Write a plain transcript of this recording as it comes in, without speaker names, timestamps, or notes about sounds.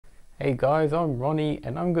Hey guys, I'm Ronnie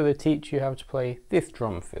and I'm going to teach you how to play this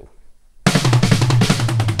drum fill.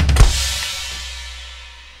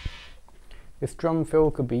 This drum fill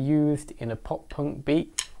could be used in a pop punk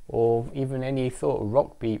beat or even any sort of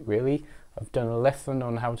rock beat really. I've done a lesson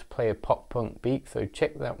on how to play a pop punk beat, so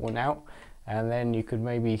check that one out and then you could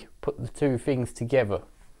maybe put the two things together.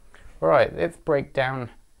 Alright, let's break down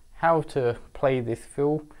how to play this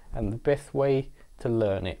fill and the best way to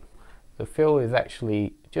learn it. The fill is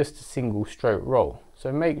actually just a single stroke roll,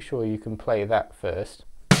 so make sure you can play that first.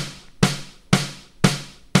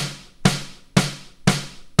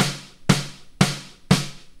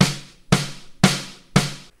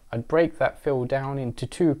 I'd break that fill down into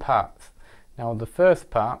two parts. Now the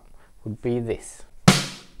first part would be this,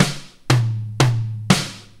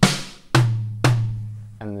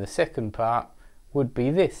 and the second part would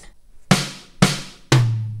be this.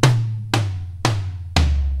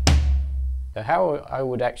 So how I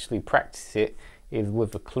would actually practice it is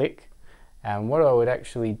with a click, and what I would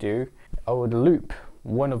actually do, I would loop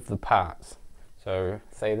one of the parts. So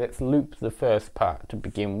say let's loop the first part to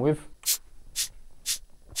begin with.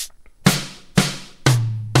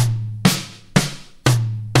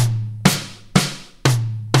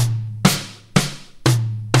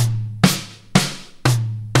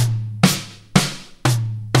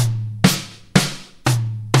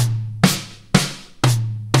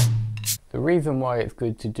 The reason why it's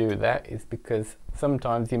good to do that is because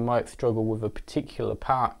sometimes you might struggle with a particular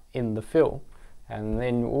part in the fill, and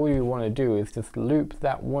then all you want to do is just loop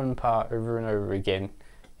that one part over and over again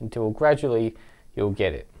until gradually you'll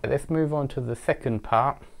get it. Let's move on to the second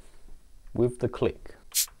part with the click.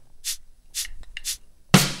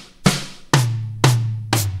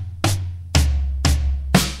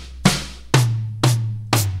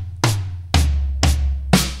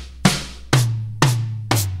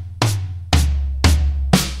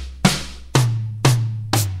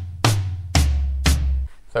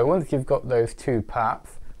 So once you've got those two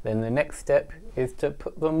parts, then the next step is to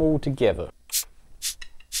put them all together.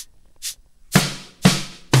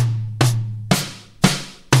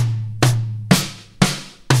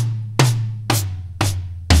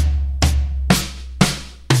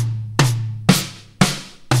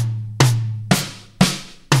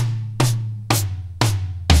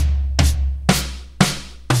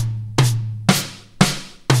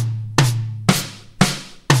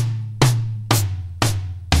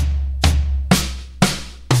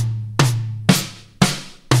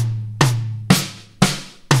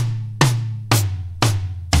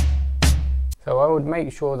 So I would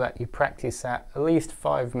make sure that you practice that at least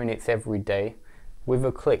 5 minutes every day, with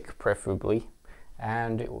a click preferably,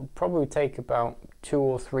 and it will probably take about 2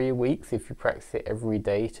 or 3 weeks if you practice it every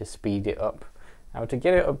day to speed it up. Now to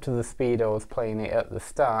get it up to the speed I was playing it at the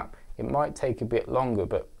start, it might take a bit longer,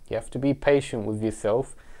 but you have to be patient with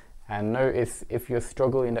yourself and notice if you're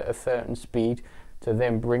struggling at a certain speed to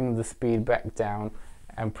then bring the speed back down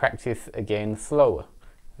and practice again slower.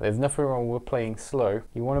 There's nothing wrong with playing slow.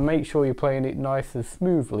 You want to make sure you're playing it nice and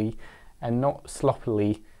smoothly and not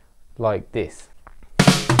sloppily like this.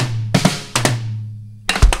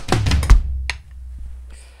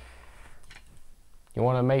 You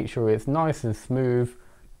want to make sure it's nice and smooth,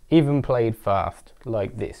 even played fast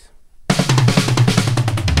like this.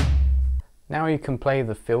 Now you can play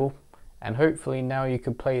the fill, and hopefully now you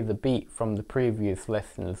can play the beat from the previous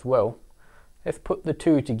lesson as well. Let's put the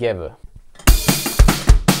two together.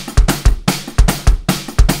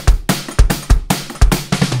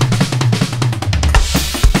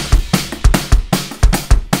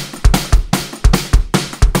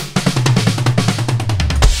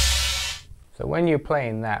 So when you're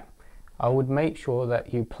playing that, I would make sure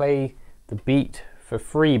that you play the beat for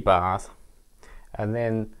 3 bars, and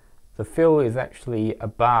then the fill is actually a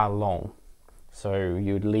bar long, so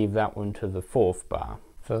you'd leave that one to the 4th bar.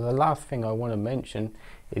 So the last thing I want to mention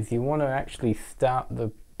is you want to actually start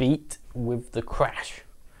the beat with the crash.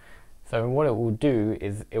 So what it will do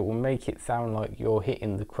is it will make it sound like you're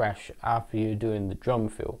hitting the crash after you're doing the drum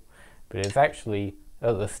fill, but it's actually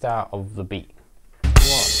at the start of the beat. 1,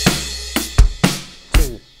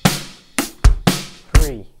 2,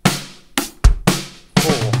 3, 4,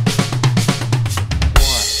 1,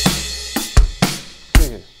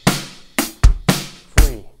 2,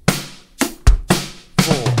 3,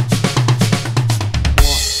 4,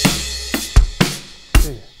 1,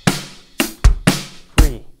 2,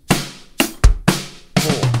 3, 4.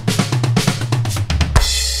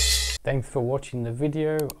 Thanks for watching the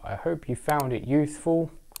video. I hope you found it useful,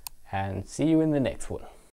 and see you in the next one.